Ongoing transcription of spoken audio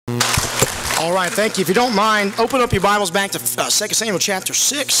All right, thank you. If you don't mind, open up your Bibles back to 2 Samuel chapter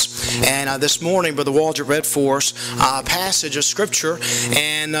 6. And this morning, Brother Walter read for us a passage of Scripture.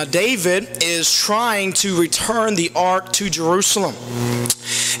 And David is trying to return the ark to Jerusalem.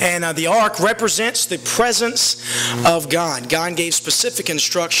 And the ark represents the presence of God. God gave specific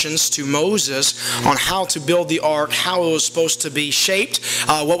instructions to Moses on how to build the ark, how it was supposed to be shaped,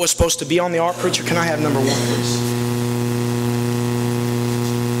 what was supposed to be on the ark. Preacher, can I have number 1, please?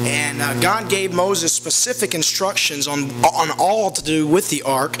 God gave Moses specific instructions on all to do with the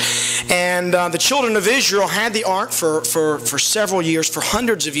ark. And the children of Israel had the ark for several years, for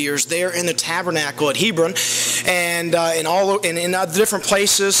hundreds of years, there in the tabernacle at Hebron and in other different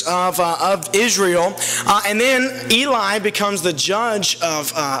places of Israel. And then Eli becomes the judge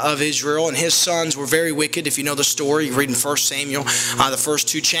of Israel, and his sons were very wicked. If you know the story, you read in 1 Samuel, the first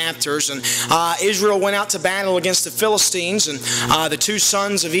 2 chapters. And Israel went out to battle against the Philistines, and the 2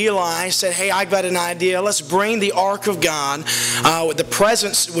 sons of Eli said, hey, I got an idea. Let's bring the ark of God, with the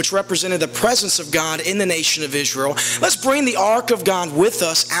presence, which represented the presence of God in the nation of Israel. Let's bring the ark of God with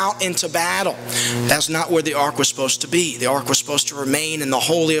us out into battle. That's not where the ark was supposed to be. The ark was supposed to remain in the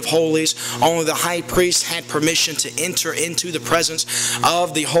Holy of Holies. Only the high priest had permission to enter into the presence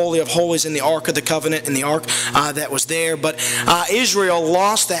of the Holy of Holies in the Ark of the Covenant, and the ark that was there. But Israel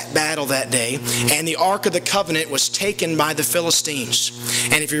lost that battle that day, and the Ark of the Covenant was taken by the Philistines.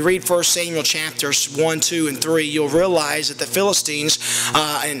 And if you read 1 Samuel chapters 1, 2, and 3, you'll realize that the Philistines,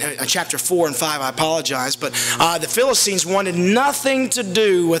 in chapter 4 and 5, I apologize, but the Philistines wanted nothing to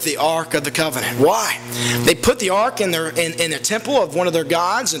do with the Ark of the Covenant. Why? They put the ark in the temple of one of their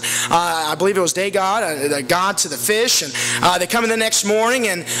gods, and I believe it was Dagon, the god to the fish, and they come in the next morning,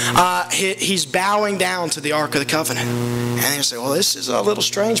 and he's bowing down to the Ark of the Covenant. And they say, well, this is a little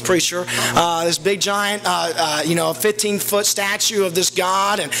strange, preacher. This big giant, 15-foot statue of this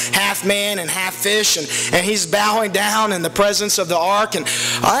god, and half man and half fish, and he's bowing down in the presence of the ark. And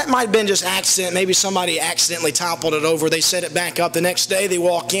that might have been just accident. Maybe somebody accidentally toppled it over. They set it back up. The next day they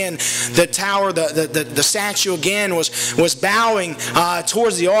walk in, the tower, the statue again was bowing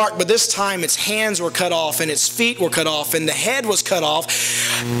towards the ark, but this time its hands were cut off and its feet were cut off and the head was cut off.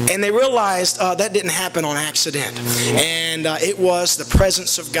 And they realized that didn't happen on accident. And it was the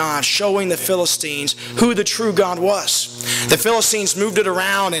presence of God showing the Philistines who the true God was. The Philistines moved it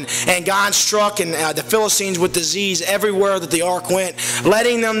around, and God struck the Philistines with disease everywhere that the ark went,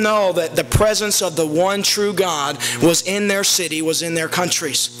 letting them know that the presence of the one true God was in their city, was in their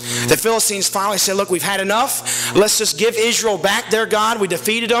countries. The Philistines finally said, look, we've had enough. Let's just give Israel back their God. We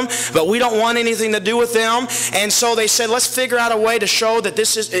defeated them, but we don't want anything to do with them. And so they said, let's figure out a way to show that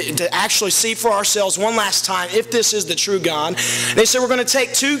this is, to actually see for ourselves one last time if this is the true God. They said, we're going to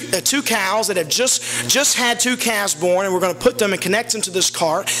take two cows that have just had 2 calves born, and we're going to put them and connect them to this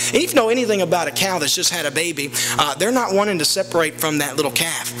cart. And if you know anything about a cow that's just had a baby, they're not wanting to separate from that little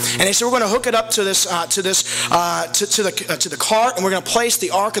calf. And they said, we're going to hook it up to the cart, and we're going to place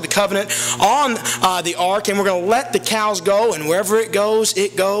the Ark of the Covenant on the ark, and we're going to let the cows go, and wherever it goes,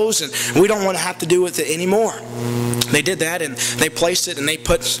 and we don't want to have to do with it anymore. They did that, and they placed it, and they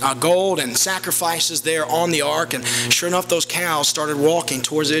put gold and sacrifices there on the ark, and sure enough, those cows started walking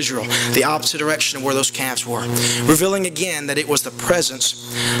towards Israel, the opposite direction of where those calves were, revealing again that it was the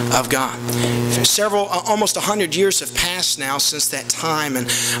presence of God. Almost 100 years have passed now since that time, and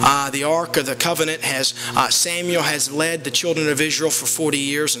the Ark of the Covenant Samuel has led the children of Israel for 40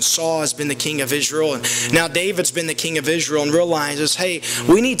 years, and Saul has been the king of Israel, and now David's been the king of Israel, and realizes, hey,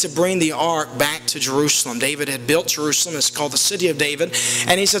 we need to bring the ark back to Jerusalem. David had built Jerusalem. It's called the city of David,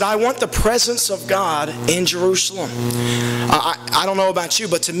 and he said, I want the presence of God in Jerusalem. I don't know about you,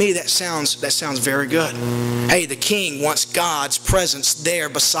 but to me that sounds very good. Hey, the king wants God's presence there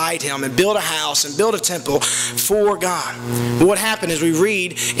beside him, and build a house and build a temple for God. But what happened is we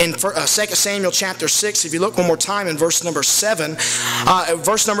read in 2 Samuel chapter 6, if you look one more time in verse number 7,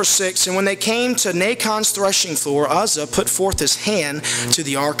 verse number 6, and when they came to Nachon's threshing floor, Uzzah put forth his hand to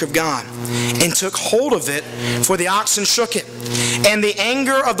the ark of God and took hold of it, for the oxen shook it. And the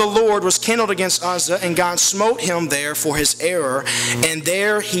anger of the Lord was kindled against Uzzah, and God smote him there for his error, and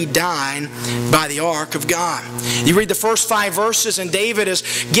there he died by the ark of God. You read the first 5 verses, and David is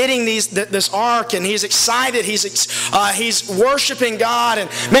getting this ark, and he's excited. He's worshiping God,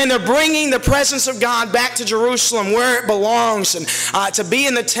 Man, they're bringing the presence of God back to Jerusalem where it belongs, and to be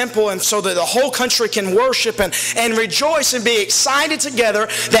in the temple, and so that the whole country can worship and rejoice and be excited together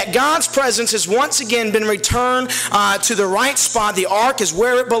that God's presence has once again been returned to the right spot. The ark is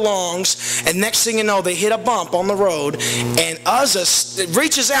where it belongs. And next thing you know, they hit a bump on the road, and Uzzah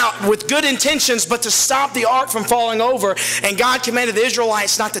reaches out with good intentions, but to stop the ark from falling over. And God commanded the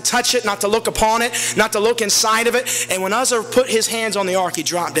Israelites not to touch it, not to look upon it, not to look inside of it. And when Uzzah put his hands on the ark, he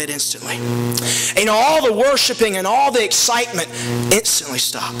dropped dead instantly. And, you know, all the worshiping and all the excitement instantly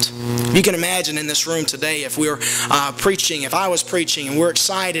stopped. You can imagine in this room today, if we were preaching, if I was preaching, and we're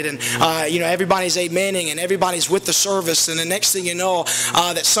excited, and you know, everybody's amening and everybody's with the service, and the next thing you know,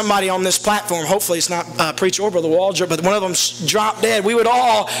 that somebody on this platform, hopefully it's not Preacher or Brother Waldrop, but one of them dropped dead,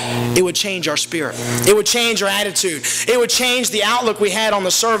 it would change our spirit. It would change our attitude. It would change the outlook we had on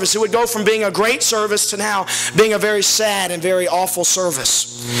the service. It would go from being a great service to now being a very sad and very awful service.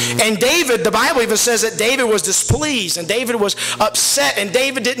 And David, the Bible even says that David was displeased, and David was upset, and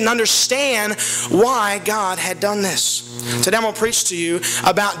David didn't understand why God had done this. Today I'm going to preach to you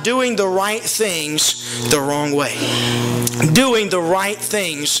about doing the right things the wrong way. Doing the right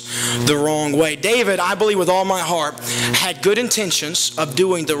things the wrong way. David, I believe with all my heart, had good intentions of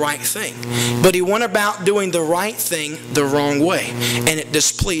doing the right thing, but he went about doing the right thing the wrong way, and it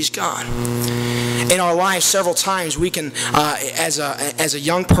displeased God. In our lives, several times we can, as a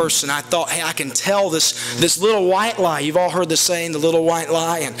young person, I thought, hey, I can tell this little white lie. You've all heard the saying, the little white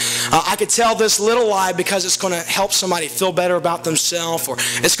lie. And I could tell this little lie because it's going to help somebody feel better about themselves, or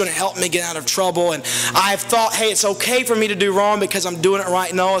it's going to help me get out of trouble. And I've thought, hey, it's okay for me to do wrong because I'm doing it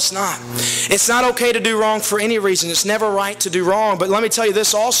right. No, it's not. It's not okay to do wrong for any reason. It's never right to do wrong. But let me tell you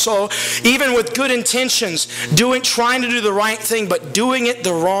this also, even with good intentions, trying to do the right thing, but doing it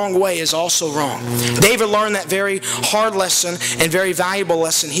the wrong way is also wrong. David learned that very hard lesson and very valuable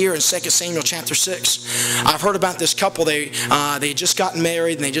lesson here in 2 Samuel chapter 6. I've heard about this couple. They just gotten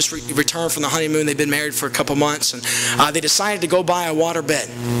married, and they just returned from the honeymoon. They've been married for a couple months, and they decided to go buy a water bed.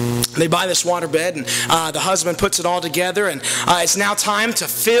 They buy this water bed, and the husband puts it all together, and it's now time to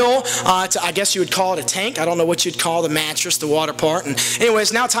fill, I guess you would call it a tank. I don't know what you'd call the mattress, the water part. And anyway,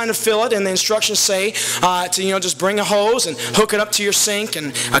 it's now time to fill it, and the instructions say to just bring a hose and hook it up to your sink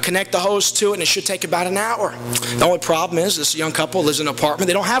and connect the hose to it, and it should take about an hour. The only problem is this young couple lives in an apartment.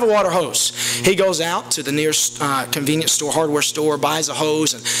 They don't have a water hose. He goes out to the nearest convenience store, hardware store, buys a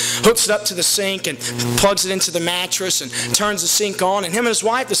hose and hooks it up to the sink and plugs it into the mattress and turns the sink on. And him and his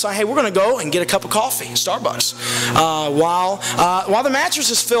wife decide, hey, we're going to go and get a cup of coffee at Starbucks while the mattress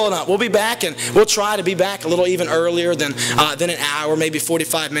is filling up. We'll be back, and we'll try to be back a little even earlier than an hour, maybe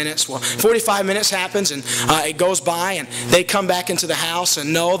 45 minutes. Well, 45 minutes happens, and it goes by, and they come back into the house,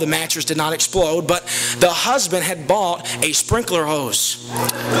 and no, the mattress did not explode, but the husband had bought a sprinkler hose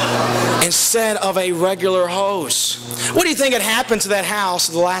instead of a regular hose. What do you think had happened to that house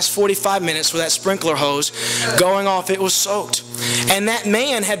in the last 45 minutes with that sprinkler hose going off? It was soaked. And that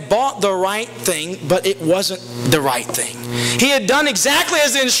man had bought the right thing, but it wasn't the right thing. He had done exactly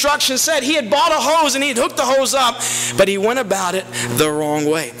as the instructions said. He had bought a hose and he had hooked the hose up, but he went about it the wrong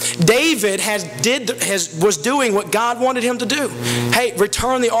way. David was doing what God wanted him to do. Hey,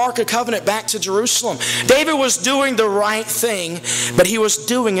 return the Ark of Covenant back to Jerusalem. David was doing the right thing, but he was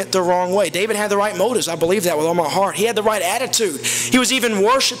doing it the wrong way. David had the right motives. I believe that with all my heart. He had the right attitude. He was even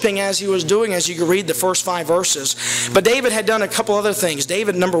worshiping as he was doing, as you can read the first 5 verses. But David had done a couple other things.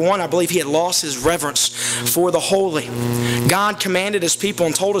 David, number one, I believe he had lost his reverence for the holy. God commanded his people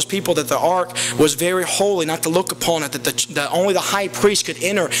and told his people that the ark was very holy, not to look upon it, that only the high priest could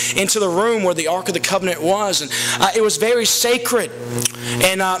enter into the room where the Ark of the Covenant was. And it was very sacred.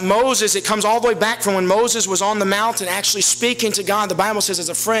 And Moses, it comes all the way back from when Moses was on the mountain actually speaking to God. The Bible says as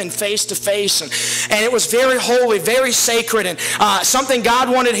a friend, face to face. And it was very holy, very sacred, and something God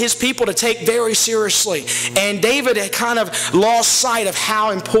wanted his people to take very seriously. And David had kind of lost sight of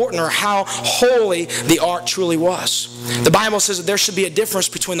how important or how holy the ark truly was. The Bible says that there should be a difference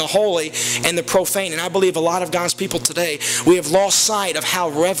between the holy and the profane. And I believe a lot of God's people today, we have lost sight of how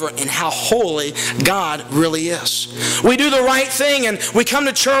reverent and how holy God really is. We do the right thing, and we come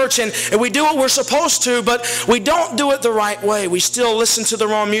to church, and we do what we're supposed to, but we don't do it the right way. We still listen to the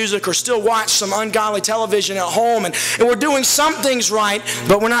wrong music or still watch some ungodly television at home, and we're doing some things right,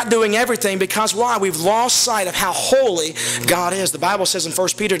 but we're not doing everything. Because why? We've lost sight of how holy God is. The Bible says in 1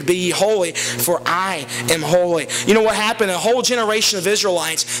 Peter to be ye holy, for I am holy. You know what happened? A whole generation of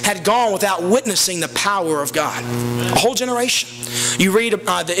Israelites had gone without witnessing the power of God. A whole generation. You read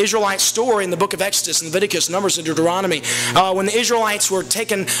the Israelite story in the book of Exodus, Leviticus, Numbers, and Deuteronomy. When the Israelites Israelites were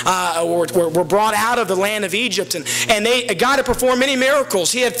taken, were brought out of the land of Egypt, and God had performed many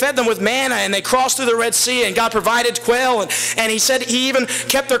miracles. He had fed them with manna, and they crossed through the Red Sea, and God provided quail, and he said he even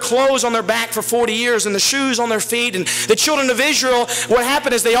kept their clothes on their back for 40 years and the shoes on their feet. And the children of Israel, what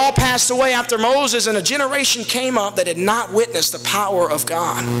happened is they all passed away after Moses, and a generation came up that had not witnessed the power of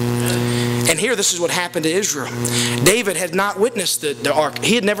God. And here, this is what happened to Israel. David had not witnessed the ark.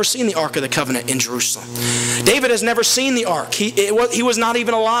 He had never seen the Ark of the Covenant in Jerusalem. David has never seen the ark. He was not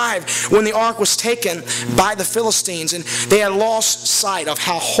even alive when the ark was taken by the Philistines, and they had lost sight of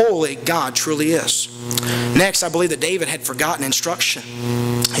how holy God truly is. Next, I believe that David had forgotten instruction.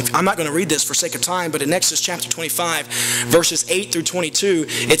 I'm not going to read this for sake of time, but in Exodus chapter 25, verses 8 through 22,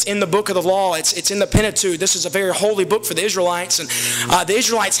 it's in the book of the law. It's in the Pentateuch. This is a very holy book for the Israelites, and the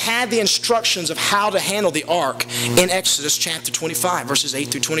Israelites had the instructions of how to handle the ark in Exodus chapter 25, verses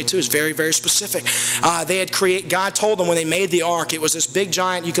 8 through 22. It's very, very specific. God told them when they made the ark, it was this big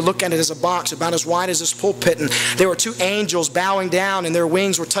giant, you could look at it as a box about as wide as this pulpit, and there were two angels bowing down, and their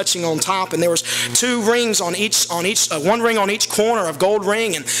wings were touching on top, and there was two rings on each one ring on each corner of gold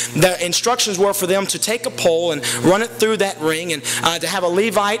ring, and the instructions were for them to take a pole and run it through that ring, and to have a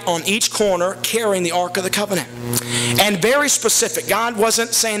Levite on each corner carrying the Ark of the Covenant. And very specific. God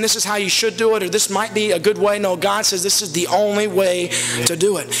wasn't saying this is how you should do it or this might be a good way. No, God says this is the only way to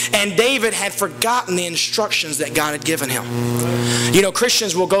do it. And David had forgotten the instructions that God had given him. You know,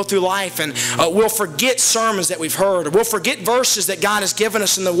 Christians will go through life and we'll forget sermons that we've heard, or we'll forget verses that God has given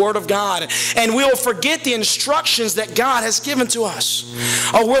us in the Word of God, and we'll forget the instructions that God has given to us.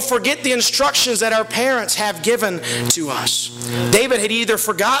 Or we'll forget the instructions that our parents have given to us. David had either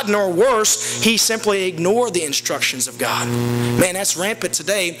forgotten, or worse, he simply ignored the instructions of God. Man, that's rampant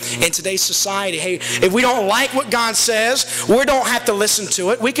today in today's society. Hey, if we don't like what God says, we don't have to listen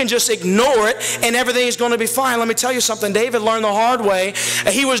to it. We can just ignore it and everything is going to be fine. Let me tell you something. David learned the hard way.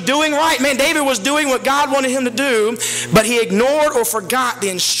 He was doing right. Man, David was doing what God wanted him to do, but he ignored or forgot the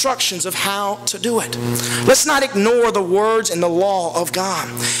instructions of how to do it. Let's not ignore the words and the law of God.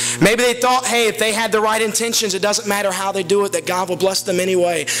 Maybe they thought, hey, if they had the right intentions, it doesn't matter how they do it, that God will bless them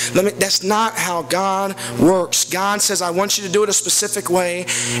anyway. That's not how God works. God says, I want you to do it a specific way,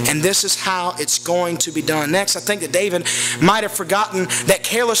 and this is how it's going to be done. Next, I think that David might have forgotten that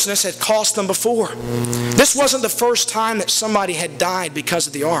carelessness had cost them before. This wasn't the first time that somebody had died because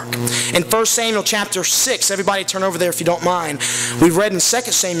of the ark. In 1 Samuel chapter 6, everybody turn over there if you don't mind. We've read in 2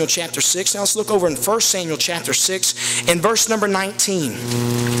 Samuel chapter 6. Now let's look over in 1 Samuel chapter 6 in verse number 19.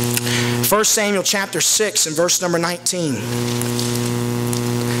 1 Samuel chapter 6 and verse number 19.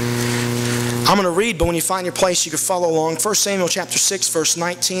 I'm going to read, but when you find your place, you can follow along. 1 Samuel chapter 6, verse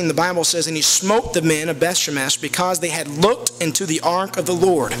 19, the Bible says, And he smote the men of Bethshemesh because they had looked into the ark of the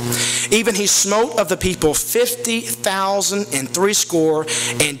Lord. Even he smote of the people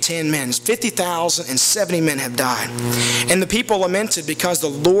 50,010 men. 50,070 men have died. And the people lamented because the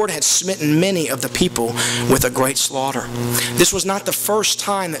Lord had smitten many of the people with a great slaughter. This was not the first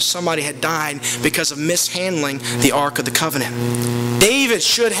time that somebody had died because of mishandling the Ark of the Covenant. David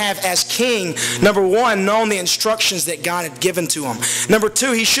should have, as king, number one, known the instructions that God had given to him. Number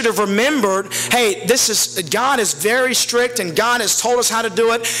two, he should have remembered, hey, God is very strict and God has told us how to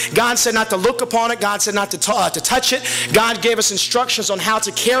do it. God said not to look upon it. God said not to touch it. God gave us instructions on how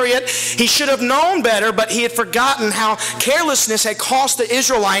to carry it. He should have known better, but he had forgotten how carelessness had cost the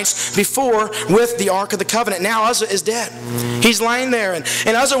Israelites before with the Ark of the Covenant. Now Uzzah is dead. He's lying there,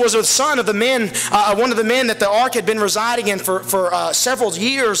 and Uzzah was a son of the men, one of the men that the Ark had been residing in for several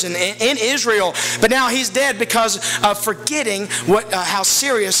years in Israel, but now he's dead because of forgetting how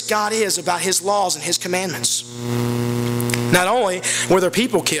serious God is about his laws and his commandments. Not only were there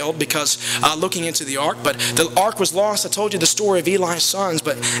people killed because looking into the ark, but the ark was lost. I told you the story of Eli's sons,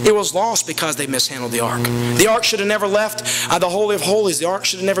 but it was lost because they mishandled the ark. The ark should have never left the Holy of Holies. The ark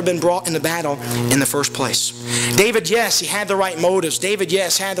should have never been brought into battle in the first place. David, yes, he had the right motives. David,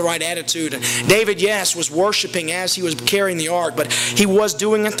 yes, had the right attitude. David, yes, was worshiping as he was carrying the ark, but he was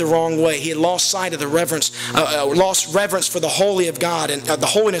doing it the wrong way. He had lost sight of the reverence, lost reverence for the holy of God and the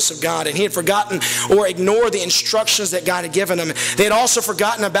holiness of God, and he had forgotten or ignored the instructions that God had given him. They had also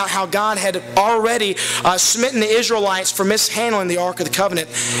forgotten about how God had already smitten the Israelites for mishandling the Ark of the Covenant.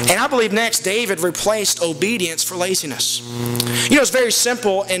 And I believe next, David replaced obedience for laziness. You know, it's very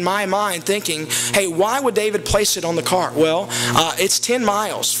simple in my mind thinking, hey, why would David place it on the cart? Well, it's 10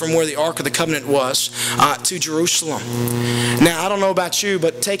 miles from where the Ark of the Covenant was to Jerusalem. Now, I don't know about you,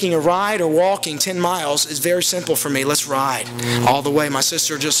 but taking a ride or walking 10 miles is very simple for me. Let's ride all the way. My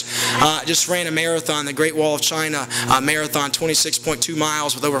sister just ran a marathon, the Great Wall of China marathon. marathon, 26.2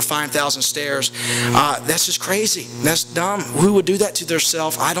 miles with over 5,000 stairs. That's just crazy. That's dumb. Who would do that to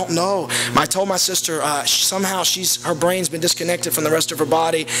themselves? I don't know. I told my sister somehow her brain's been disconnected from the rest of her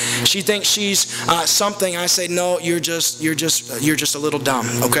body. She thinks she's something. I say, no, you're just a little dumb.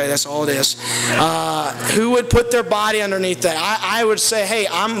 Okay, that's all it is. Who would put their body underneath that? I would say, hey,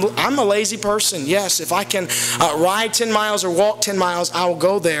 I'm a lazy person. Yes, if I can ride 10 miles or walk 10 miles, I will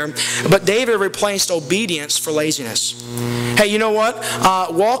go there. But David replaced obedience for laziness. Hey, you know what?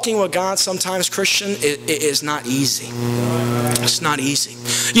 Walking with God sometimes, Christian, is not easy. It's not easy.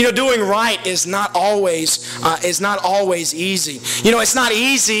 You know, doing right is not always easy. You know, it's not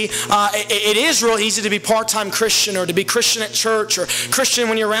easy. It is real easy to be part-time Christian, or to be Christian at church, or Christian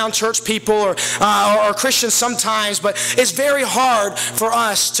when you're around church people, or Christian sometimes. But it's very hard for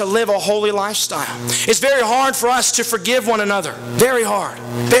us to live a holy lifestyle. It's very hard for us to forgive one another. Very hard.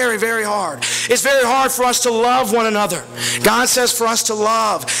 Very, very hard. It's very hard for us to love one another. God says for us to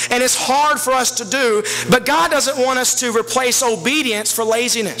love. And it's hard for us to do, but God doesn't want us to replace obedience for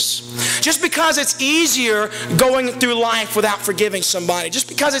laziness. Just because it's easier going through life without forgiving somebody, just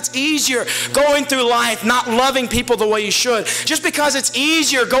because it's easier going through life not loving people the way you should, just because it's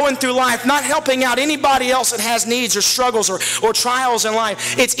easier going through life not helping out anybody else that has needs or struggles or trials in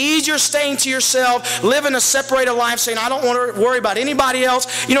life, it's easier staying to yourself, living a separated life, saying, I don't want to worry about anybody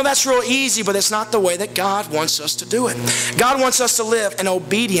else. You know, that's real easy, but it's not the way that God wants us to do it. God wants us to live an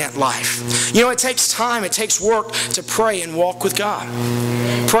obedient life. You know, it takes time, it takes work to pray and walk with God.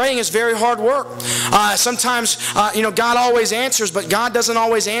 Praying is very hard work. Sometimes, you know, God always answers, but God doesn't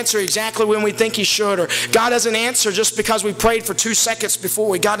always answer exactly when we think He should, or God doesn't answer just because we prayed for 2 seconds before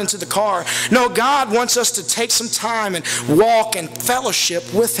we got into the car. No, God wants us to take some time and walk and fellowship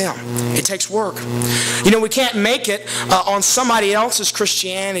with Him. It takes work. You know, we can't make it on somebody else's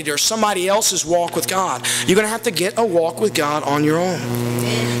Christianity or somebody else's walk with God. You're going to have to get a walk with God on your own.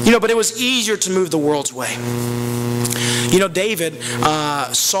 You know, but it was easier to move the world's way. You know, David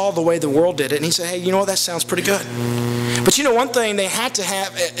saw the way the world did it, and he said, hey, you know what, that sounds pretty good. But you know one thing, they had to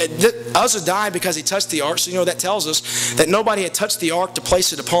have, Uzzah died because he touched the ark, so you know that tells us that nobody had touched the ark to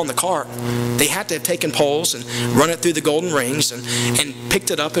place it upon the cart. They had to have taken poles and run it through the golden rings and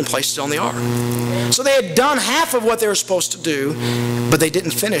picked it up and placed it on the ark. So they had done half of what they were supposed to do, but they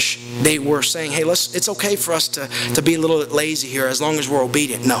didn't finish. They were saying, hey, it's okay for us to be a little lazy here as long as we're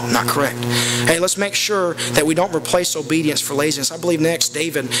obedient. No, not correct. Hey, let's make sure that we don't replace obedience for laziness. I believe next,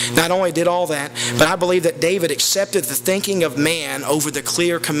 David not only did all that, but I believe that David accepted the thinking of man over the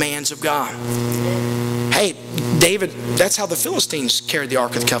clear commands of God. Hey, David, that's how the Philistines carried the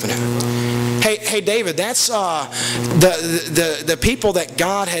Ark of the Covenant. Hey, David, that's the people that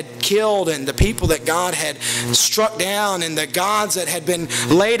God had killed, and the people that God had struck down, and the gods that had been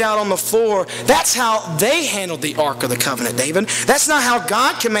laid out on the floor. That's how they handled the Ark of the Covenant, David. That's not how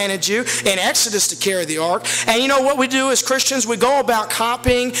God commanded you in Exodus to carry the Ark. And you know what we do as Christians? We go about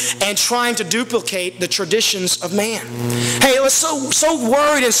copying and trying to duplicate the traditions of man. Hey, we're so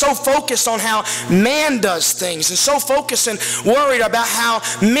worried and so focused on how man does things, and so focused and worried about how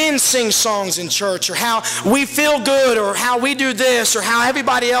men sing songs in church, or how we feel good, or how we do this, or how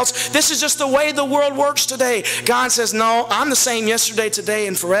everybody else. This is just the way the world works today. God says, no, I'm the same yesterday, today,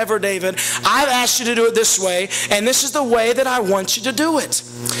 and forever, David. I've asked you to do it this way, and this is the way that I want you to do it.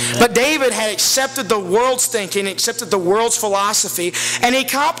 But David had accepted the world's thinking, accepted the world's philosophy, and he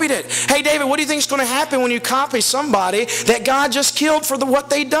copied it. Hey, David, what do you think is going to happen when you copy somebody that God just killed for what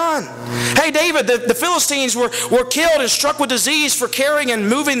they done? Hey, David, the Philistines were killed and struck with disease for carrying and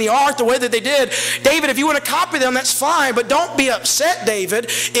moving the ark the way that they did. David, if you want to copy them, that's fine, but don't be upset, David,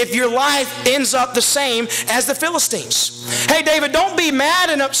 if your life ends up the same as the Philistines. Hey, David, don't be mad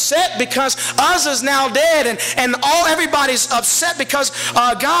and upset because Uzzah's now dead, and everybody's upset because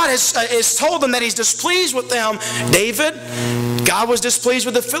God has told them that He's displeased with them. David, God was displeased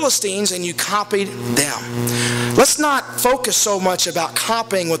with the Philistines, and you copied them. Let's not focus so much about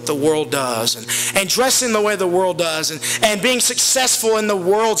copying what the world does, and dressing the way the world does, and being successful in the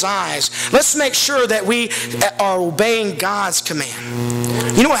world's eyes. Let's make sure that we are obeying God's command.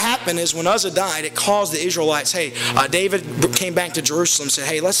 You know what happened is when Uzzah died, it caused the Israelites, hey, David came back to Jerusalem and said,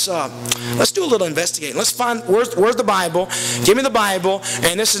 hey, let's do a little investigating. Let's find, where's the Bible? Give me the Bible.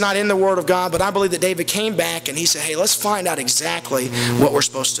 And this is not in the Word of God, but I believe that David came back and he said, hey, let's find out exactly what we're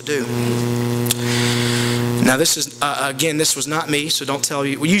supposed to do. Now this is, again, this was not me, so don't tell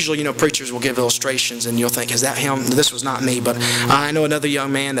you. Well, usually, preachers will give illustrations and you'll think, is that him? This was not me, but I know another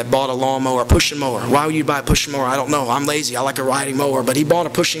young man that bought a lawnmower, a pushing mower. Why would you buy a pushing mower? I don't know. I'm lazy. I like a riding mower, but he bought a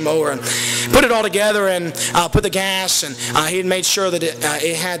pushing mower and put it all together and put the gas, and he had made sure that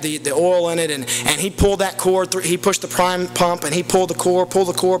it had the oil in it, and he pulled that cord through. He pushed the prime pump and he pulled the cord.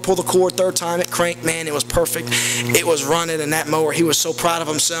 Third time it cranked. Man, it was perfect. It was running, and that mower, he was so proud of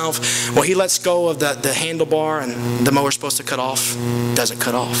himself. Well, he lets go of the handlebar, and the mower's supposed to cut off. Doesn't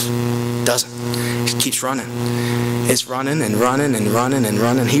cut off. Doesn't. It keeps running. It's running and running and running and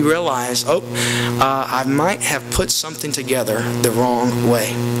running. He realized, I might have put something together the wrong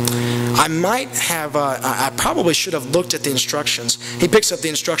way. I probably should have looked at the instructions. He picks up the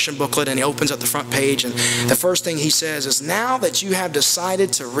instruction booklet and he opens up the front page, and the first thing he says is, now that you have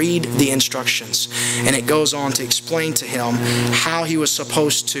decided to read the instructions. And it goes on to explain to him how he was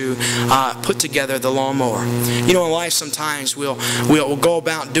supposed to put together the lawnmower. In life sometimes we'll go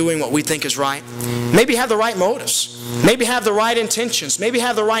about doing what we think is right. Maybe have the right motives. Maybe have the right intentions. Maybe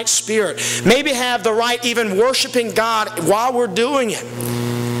have the right spirit. Maybe have the right even worshiping God while we're doing it.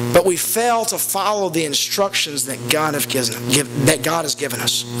 But we fail to follow the instructions that God has given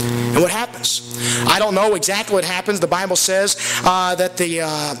us. And what happens? I don't know exactly what happens. The Bible says that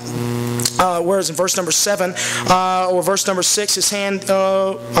whereas in verse number 7 or verse number 6,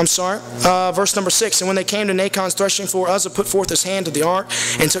 verse number 6, and when they came to Nachon's threshing floor, Uzzah put forth his hand to the ark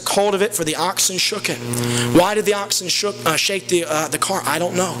and took hold of it, for the oxen shook it. Why did the oxen shake the cart? I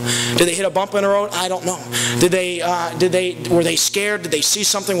don't know. Did they hit a bump in the road? I don't know. Were they scared? Did they see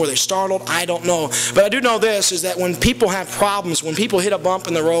something? Were they startled? I don't know. But I do know this, is that when people have problems, when people hit a bump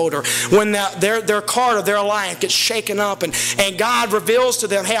in the road, or when their cart or their life gets shaken up, and God reveals to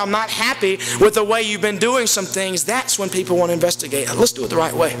them, hey, I'm not happy with the way you've been doing some things, that's when people want to investigate. Let's do it the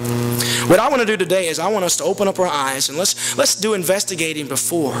right way. What I want to do today is I want us to open up our eyes and let's do investigating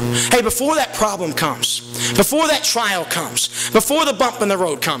before. Hey, before that problem comes, before that trial comes, before the bump in the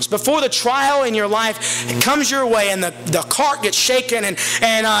road comes, before the trial in your life comes your way and the cart gets shaken and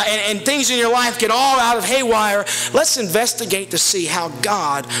things in your life get all out of haywire, let's investigate to see how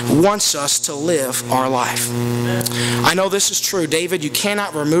God wants us to live our life. I know this is true. David, you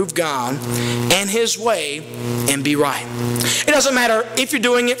cannot remove God and His way and be right. It doesn't matter if you're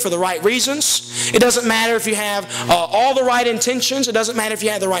doing it for the right reasons. It doesn't matter if you have all the right intentions. It doesn't matter if you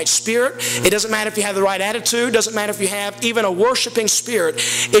have the right spirit. It doesn't matter if you have the right attitude. It doesn't matter if you have even a worshiping spirit.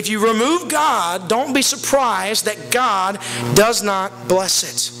 If you remove God, don't be surprised that God does not bless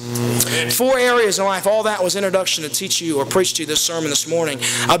it. 4 areas in life. All that was introduction to teach you or preach to you this sermon this morning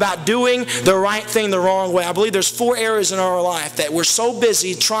about doing the right thing the wrong way. I believe there's 4 areas in our life that we're so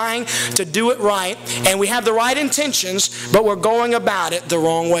busy trying to do it right, and we have the right intentions, but we're going about it the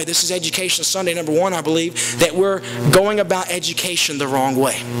wrong way. This is Education Sunday number 1, I believe, that we're going about education the wrong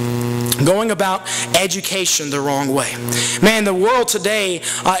way. Going about education the wrong way. Man, the world today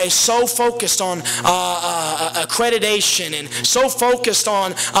is so focused on accreditation and so focused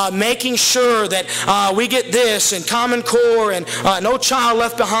on making sure that we get this and Common Core and No Child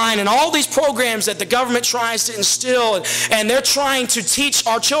Left Behind and all these programs that the government tries to instill, and they're trying to teach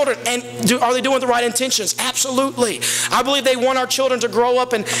our children. And are they doing the right intentions? Absolutely. I believe they want our children to grow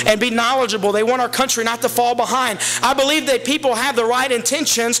up and be knowledgeable. They want our country not to fall behind. I believe that people have the right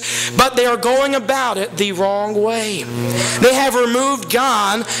intentions, but they are going about it the wrong way. They have removed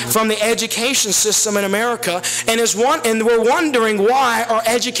God from the education system in America, and we're wondering why our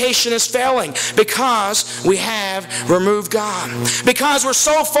education is failing. Because we have removed God. Because we're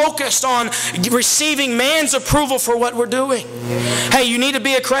so focused on receiving man's approval for what we're doing. Hey, you need to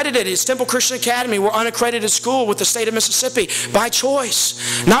be accredited. It's Temple Christian Academy. We're unaccredited school with the state of Mississippi by choice.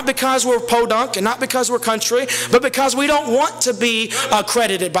 Not because we're podunk and not because we're country, but because we don't want to be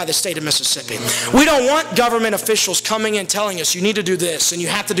accredited by the state of Mississippi. We don't want government officials coming in telling us you need to do this and you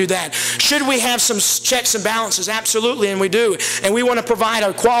have to do that. Should we have some checks and balances? Absolutely, and we do. And we want to provide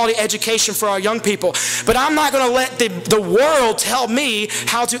a quality education for our young people. But I'm not going to let the world tell me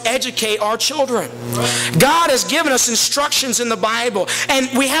how to educate our children. God has given us instructions in the Bible, and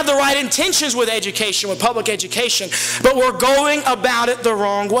we have the right intentions with education, with public education, but we're going about it the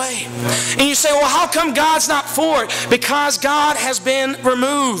wrong way. And you say, well, how come God's not for it? Because God has been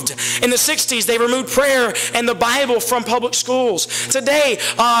removed. In the 60s, they removed prayer and the Bible from public schools. Today,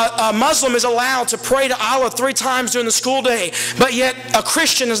 a Muslim is allowed to pray to Allah 3 times during the school day, but yet a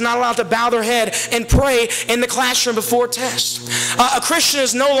Christian is not allowed to bow their head and pray in the classroom before tests. A Christian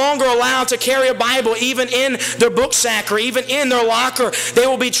is no longer allowed to carry a Bible even in their book sack or even in their locker. They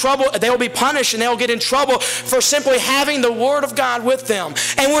will be punished, and they will get in trouble for simply having the Word of God with them.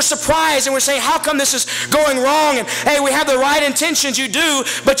 And we're surprised, and we're saying, how come this is going wrong? And hey, we have the right intentions, you do,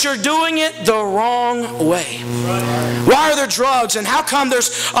 but you're doing it the wrong way. Why are there drugs, and how come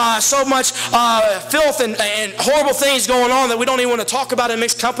there's so much filth and horrible things going on that we don't even want to talk about in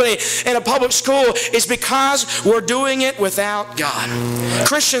mixed company in a public school? Is because we're doing it without God.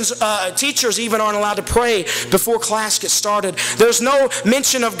 Christians, teachers even aren't allowed to pray before class gets started. There's no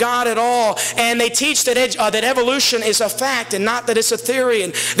mention of God at all, and they teach that evolution is a fact and not that it's a theory,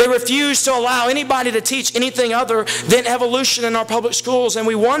 and they refuse to allow anybody to teach anything other than evolution in our public schools. And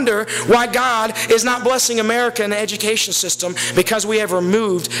we wonder why God is not blessing America in the education system, because we have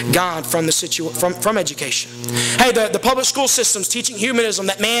removed God from from education. Hey, the public school system's teaching humanism,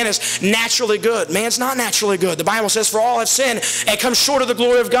 that man is naturally good. Man's not naturally good. The Bible says, for all have sinned and come short of the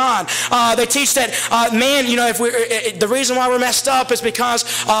glory of God. They teach that man, the reason why we're messed up is because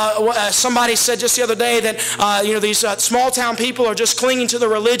somebody said just the other day that these small town people are just clinging to their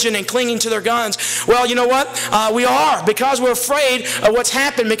religion and clinging to their guns. Well, you know what? We are, because we're afraid of what's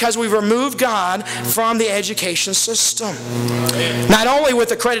happened, because we've removed God from the education system. Not only with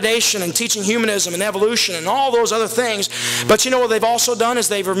accreditation and teaching humanism and evolution and all those other things, but you know what they've also done is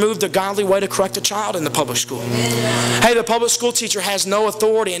they've removed the godly way to correct a child in the public school. Hey, the public school teacher has no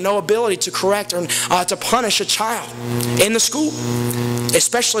authority and no ability to correct or to punish a child in the school,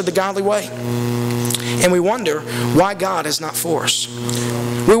 especially the godly way. And we wonder why God is not for us.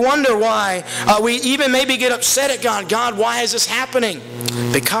 We wonder why we even maybe get upset at God. God, why is this happening?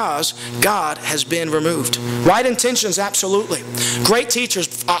 Because God has been removed. Right intentions, absolutely. Great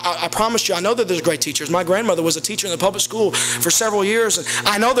teachers, I promise you, I know that there's great teachers. My grandmother was a teacher in the public school for several years, and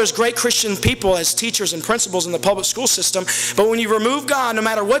I know there's great Christian people as teachers and principals in the public school system, but when you remove God, no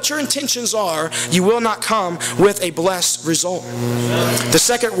matter what your intentions are, you will not come with a blessed result. The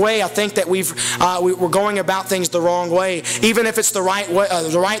second way I think that we're going about things the wrong way, even if it's the right way,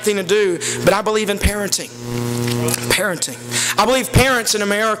 the right thing to do, but I believe in parenting. I believe parents in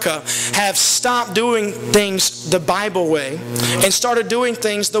America have stopped doing things the Bible way and started doing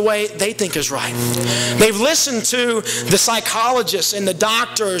things the way they think is right. They've listened to the psychologists and the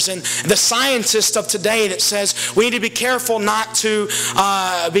doctors and the scientists of today that says we need to be careful not to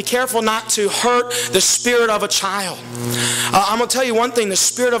hurt the spirit of a child. I'm going to tell you one thing: the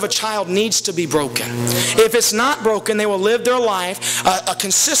spirit of a child needs to be broken. If it's not broken, they will live their life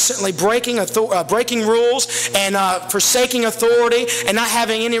consistently breaking rules and forsaking authority and not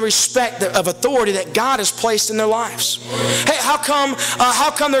having any respect of authority that God has placed in their lives. Hey, how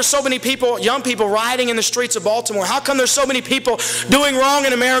come there's so many people, young people, rioting in the streets of Baltimore? How come there's so many people doing wrong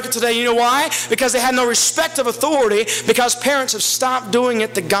in America today? You know why? Because they have no respect of authority, because parents have stopped doing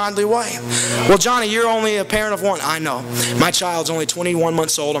it the godly way. Well, Johnny, you're only a parent of one. I know. My child's only 21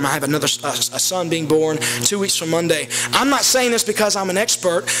 months old. I'm going to have another a son being born 2 weeks from Monday. I'm not saying this because I'm an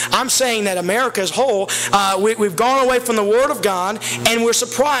expert. I'm saying that America as a whole, we've gone away from the Word of God, and we're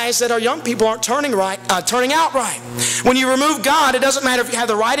surprised that our young people aren't turning out right. When you remove God, it doesn't matter if you have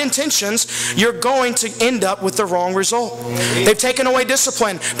the right intentions, you're going to end up with the wrong result. They've taken away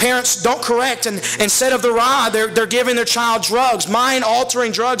discipline. Parents don't correct, and instead of the rod, they're giving their child drugs,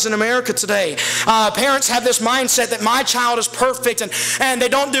 mind-altering drugs in America today. Parents have this mindset that my child is perfect and they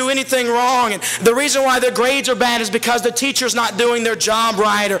don't do anything wrong, and the reason why their grades are bad is because the teacher's not doing their job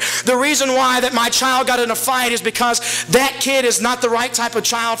right, or the reason why that my child got in a fight is because that kid is not the right type of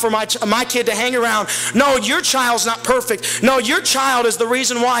child for my kid to hang around. No, your child's not perfect. No, your child is the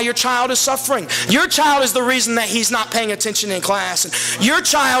reason why your child is suffering. Your child is the reason that he's not paying attention in class. And your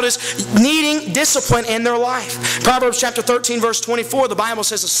child is needing discipline in their life. Proverbs chapter 13, verse 24, the Bible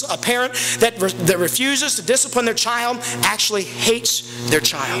says a parent that refuses to discipline their child actually hates their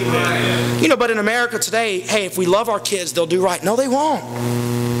child. But in America today, hey, if we love our kids, they'll do right. No, they won't.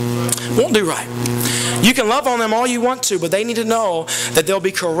 Won't do right. You can love on them all you want to, but they need to know that they'll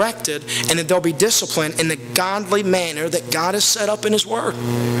be corrected and that they'll be disciplined in the godly manner that God has set up in His Word.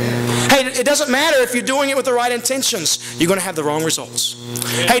 Hey, it doesn't matter if you're doing it with the right intentions. You're going to have the wrong results.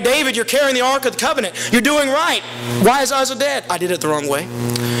 Hey, David, you're carrying the Ark of the Covenant. You're doing right. Why is Uzzah dead? I did it the wrong way.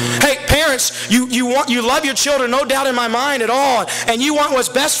 Hey, parents, you love your children, no doubt in my mind at all, and you want what's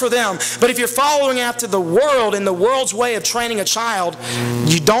best for them. But if you're following after the world and the world's way of training a child,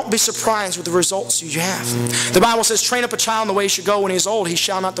 you don't be surprised with the results you have. The Bible says, train up a child in the way he should go. When he is old, he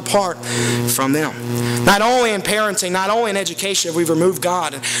shall not depart from them. Not only in parenting, not only in education have we removed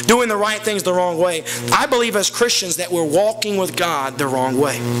God and doing the right things the wrong way. I believe as Christians that we're walking with God the wrong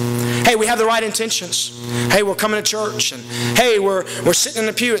way. Hey, we have the right intentions. Hey, we're coming to church, and hey, we're sitting in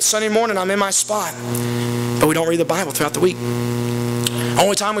the pew. It's Sunday morning, I'm in my spot. But we don't read the Bible throughout the week.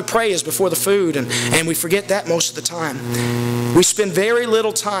 Only time we pray is before the food, and we forget that most of the time. We spend very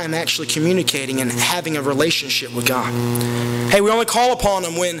little time actually communicating and having a relationship with God. Hey, we only call upon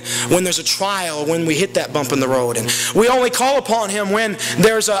Him when there's a trial, when we hit that bump in the road. And we only call upon Him when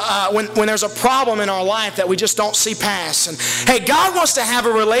there's a problem in our life that we just don't see past. And hey, God wants to have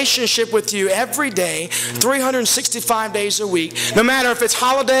a relationship with you every day, 365 days a week. No matter if it's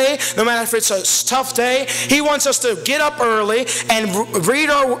holiday, no matter if it's a tough day, He wants us to get up early and read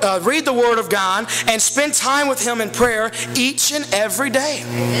the Word of God and spend time with Him in prayer each and every day.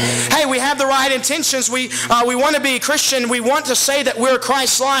 Hey, we have the right intentions. We want to be Christian. We want to say that we're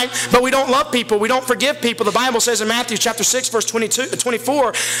Christ-like, but we don't love people. We don't forgive people. The Bible says in Matthew chapter 6, verse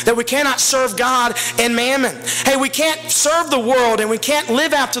 24, that we cannot serve God and mammon. Hey, we can't serve the world, and we can't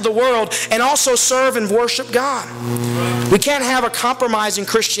live after the world and also serve and worship God. We can't have a compromising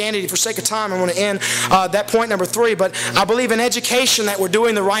Christianity. For sake of time, I want to end that point number 3. But I believe in education that we're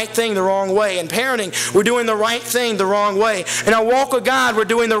doing the right thing the wrong way. In parenting, we're doing the right thing the wrong way. In our walk with God, we're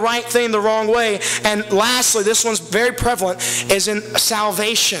doing the right thing the wrong way. And lastly, this one's very prevalent, is in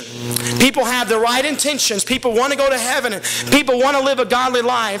salvation. People have the right intentions. People want to go to heaven, and people want to live a godly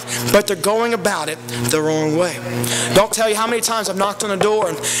life, but they're going about it the wrong way. Don't tell you how many times I've knocked on a door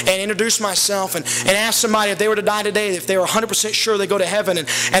and introduced myself and asked somebody if they were to die today, if they were 100% sure they go to heaven,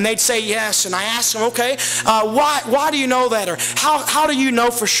 and they'd say yes. And I asked them, okay, why do you know that? Or how do you know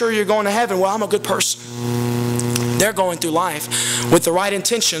for sure you're going to heaven? Well, I'm a good person. They're going through life with the right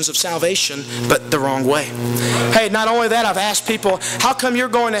intentions of salvation, but the wrong way. Hey, not only that, I've asked people, how come you're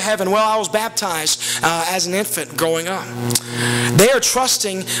going to heaven? Well, I was baptized as an infant growing up. They are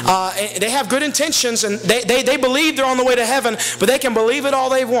trusting, they have good intentions, and they believe they're on the way to heaven, but they can believe it all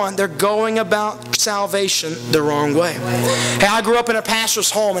they want. They're going about salvation the wrong way. Hey, I grew up in a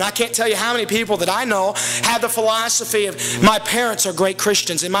pastor's home, and I can't tell you how many people that I know have the philosophy of, my parents are great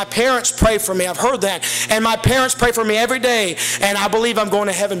Christians, and my parents pray for me. I've heard that. And my parents pray for me every day, and I believe I'm going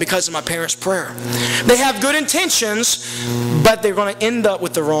to heaven because of my parents' prayer. They have good intentions, but they're going to end up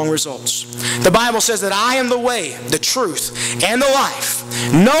with the wrong results. The Bible says that I am the way, the truth, and the life.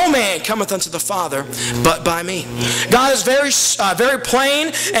 No man cometh unto the Father but by me. God is very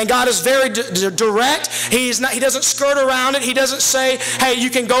plain, and God is very direct. He doesn't skirt around it. He doesn't say, hey, you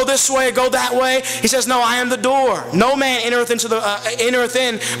can go this way or go that way. He says, no, I am the door. No man entereth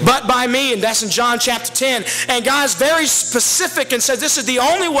in but by me, and that's in John chapter 10. And God is very specific and says this is the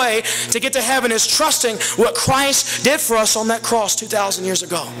only way to get to heaven, is trusting what Christ did for us on that cross 2,000 years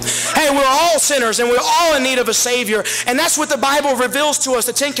ago. Hey, we're all sinners, and we're all in need of a Savior, and that's what the Bible reveals to us,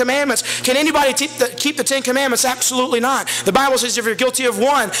 the 10 Commandments. Can anybody keep the 10 Commandments? Absolutely not. The Bible says if you're guilty of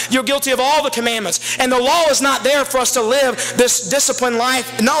one, you're guilty of all the commandments. And the law is not there for us to live this disciplined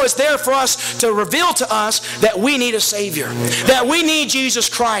life. No, it's there for us to reveal to us that we need a Savior, that we need Jesus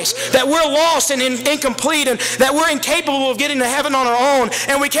Christ, that we're lost and incomplete, and that we're incapable of getting to heaven on our own,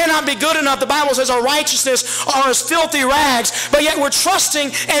 and we cannot be good enough. The Bible says our righteousness are as filthy rags, but yet we're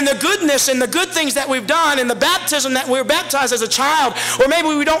trusting in the goodness and the good things that we've done, and the baptism that we were baptized as a child. Or maybe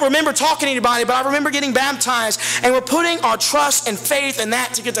we don't remember talking to anybody, but I remember getting baptized, and we're putting our trust and faith in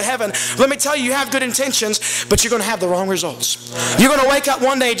that to get to heaven. Let me tell you, you have good intentions, but you're going to have the wrong results. You're going to wake up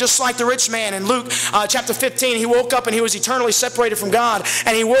one day just like the rich man in Luke chapter 15. He woke up and he was eternally separated from God,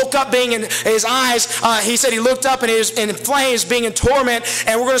 and he woke up being in his eyes, he said he looked up and he was in flames, being in torment,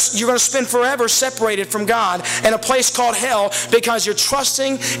 and you're going to spend forever separated from God in a place called hell, because you're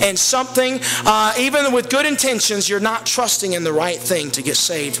trusting in something, even with good intentions, you're not trusting in the right thing to get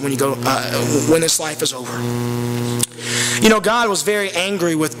saved when you go when this life is over. You know, God was very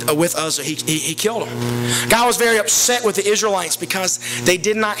angry with Uzzah. He killed him. God was very upset with the Israelites because they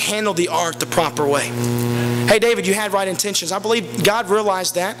did not handle the ark the proper way. Hey, David, you had right intentions. I believe God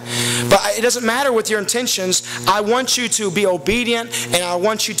realized that. But it doesn't matter with your intentions. I want you to be obedient, and I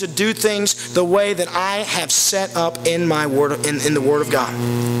want you to do things the way that I have set up in my word, in the Word of God.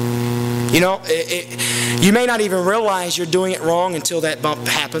 You know, you may not even realize you're doing it wrong until that bump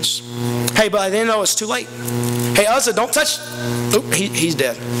happens. Hey, but I didn't know it's too late. Hey, Uzzah, don't touch. Oop, he's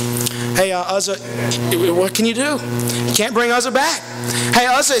dead. Hey, Uzzah, what can you do? You can't bring Uzzah back. Hey,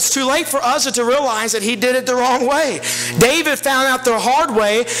 Uzzah, it's too late for Uzzah to realize that he did it the wrong way. David found out the hard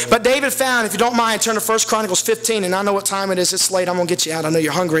way, but David found, if you don't mind, turn to 1 Chronicles 15, and I know what time it is. It's late. I'm going to get you out. I know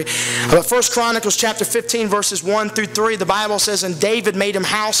you're hungry. But 1 Chronicles chapter 15, verses 1 through 3, the Bible says, and David made him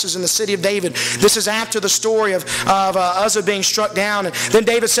houses in the city of David. This is after the story of Uzzah being struck down. And then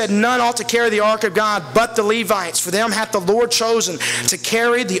David said, none ought to carry the ark of God but the Levites. For them hath the Lord chosen to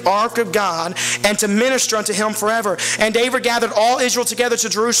carry the ark of God and to minister unto him forever. And David gathered all Israel together to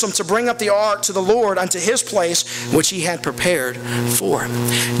Jerusalem to bring up the ark to the Lord unto his place which he had prepared for.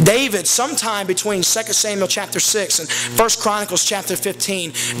 David, sometime between 2 Samuel chapter 6 and 1 Chronicles chapter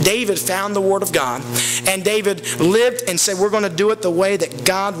 15, David found the word of God, and David lived and said, we're going to do it the way that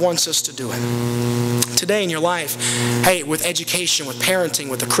God wants us to do it. Today in your life, hey, with education, with parenting,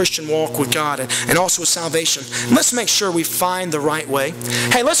 with the Christian walk with God, and also with salvation, let's make sure we find the right way.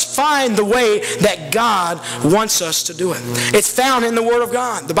 Hey, let's find the way that God wants us to do it. It's found in the Word of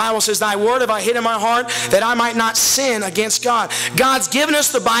God. The Bible says, thy word have I hid in my heart that I might not sin against God. God's given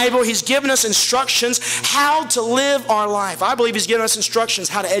us the Bible. He's given us instructions how to live our life. I believe He's given us instructions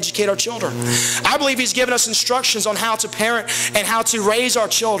how to educate our children. I believe He's given us instructions on how to parent and how to raise our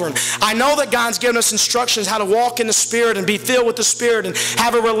children. I know that God's given us instructions how to walk in the Spirit and be filled with the Spirit and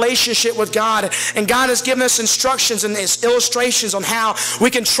have a relationship with God. And God has given us instructions and illustrations on how we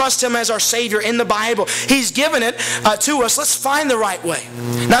can trust Him as our Savior in the Bible. He's given it to us. Let's find the right way.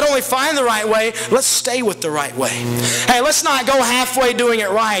 Not only find the right way, let's stay with the right way. Hey, let's not go halfway doing it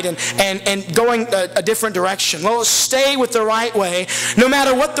right and going a different direction. Let's stay with the right way no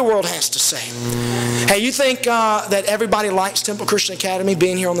matter what the world has to say. Hey, you think that everybody likes Temple Christian Academy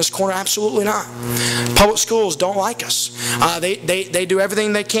being here on this corner? Absolutely not. Public schools don't like us. They do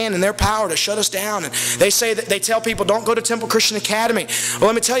everything they can in their power to shut us down. And they say that they tell people, don't go to Temple Christian Academy. Well,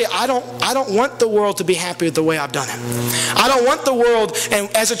 let me tell you, I don't want the world to be happy with the way I've done it. I don't want the world, and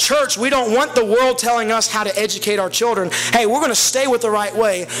as a church, we don't want the world telling us how to educate our children. Hey, we're going to stay with the right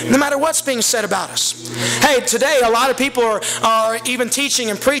way no matter what's being said about us. Hey, today a lot of people are even teaching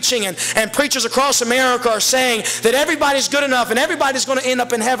and preaching, and preachers across America are saying that everybody's good enough and everybody's going to end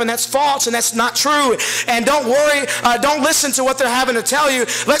up in heaven. That's false and that's not true. And don't worry, don't listen to what they're having to tell you.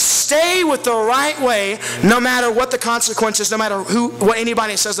 Let's stay with the right way no matter what the consequences, no matter what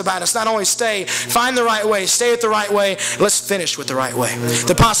anybody says about us. Not only stay, find the right way, stay with the right way, let's finish with the right way.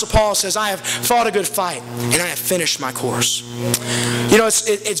 The Apostle Paul says, I have fought a good fight and I have finished my course. You know,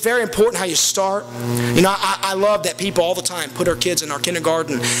 it's very important how you start. You know, I love that people all the time put our kids in our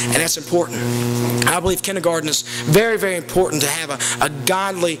kindergarten, and that's important. I believe kindergarten is very, very important to have a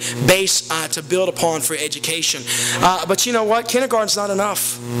godly base to build upon for education. But you know what? Kindergarten's not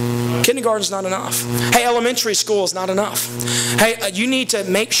enough. Kindergarten's not enough. Hey, elementary school is not enough. Hey, you need to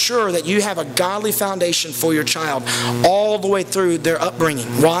make sure that you have a godly foundation for your child all the way through their upbringing.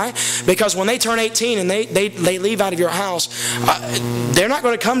 Why? Because when they turn 18 and they leave out of your house, they're not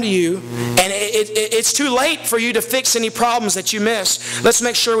going to come to you, and it's too late for you to fix any problems that you miss. Let's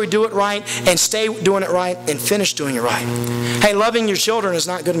make sure we do it right and stay doing it right and finish doing it right. Hey, loving your children is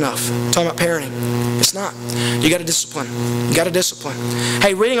not good enough. I'm talking about parenting. It's not. You got to discipline. You got to discipline.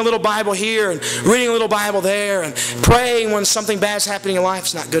 Hey, reading a little Bible here and reading a little Bible there and praying when something bad's happening in life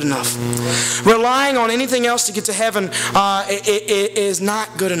is not good enough. Relying on anything else to get to heaven it is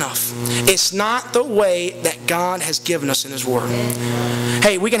not good enough. It's not the way that God has given us in His Word.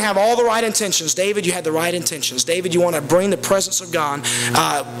 Hey, we can have all the right intentions. David, you had the right intentions. David, you want to bring the presence of God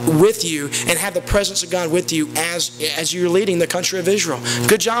with you and have the presence of God with you as you're leading the country of Israel.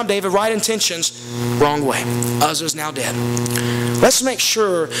 Good job, David. Right intentions, wrong way. Uzzah's now dead. Let's make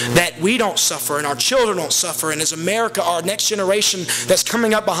sure that we don't suffer and our children don't suffer, and as America, our next generation that's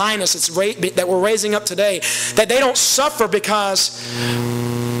coming up behind us, that we're raising up today, that they don't suffer because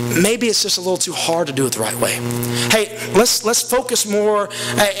maybe it's just a little too hard to do it the right way. Hey, let's focus more,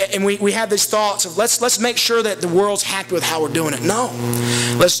 and we have these thoughts of let's make sure that the world's happy with how we're doing it. No.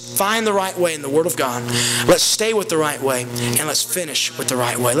 Let's find the right way in the Word of God. Let's stay with the right way, and let's finish with the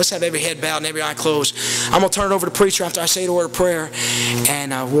right way. Let's have every head bowed and every eye closed. I'm going to turn it over to the preacher after I say the word of prayer,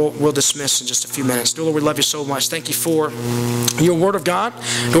 and we'll dismiss in just a few minutes. Dear Lord, we love you so much. Thank you for your Word of God.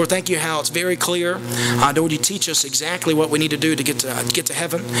 Lord, thank you how it's very clear. Lord, you teach us exactly what we need to do to get to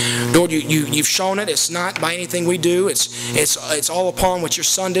heaven. Lord, you've shown it. It's not by anything we do. It's all upon what your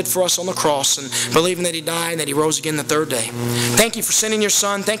Son did for us on the cross, and believing that He died and that He rose again the third day. Thank you for sending your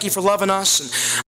Son. Thank you for loving us. And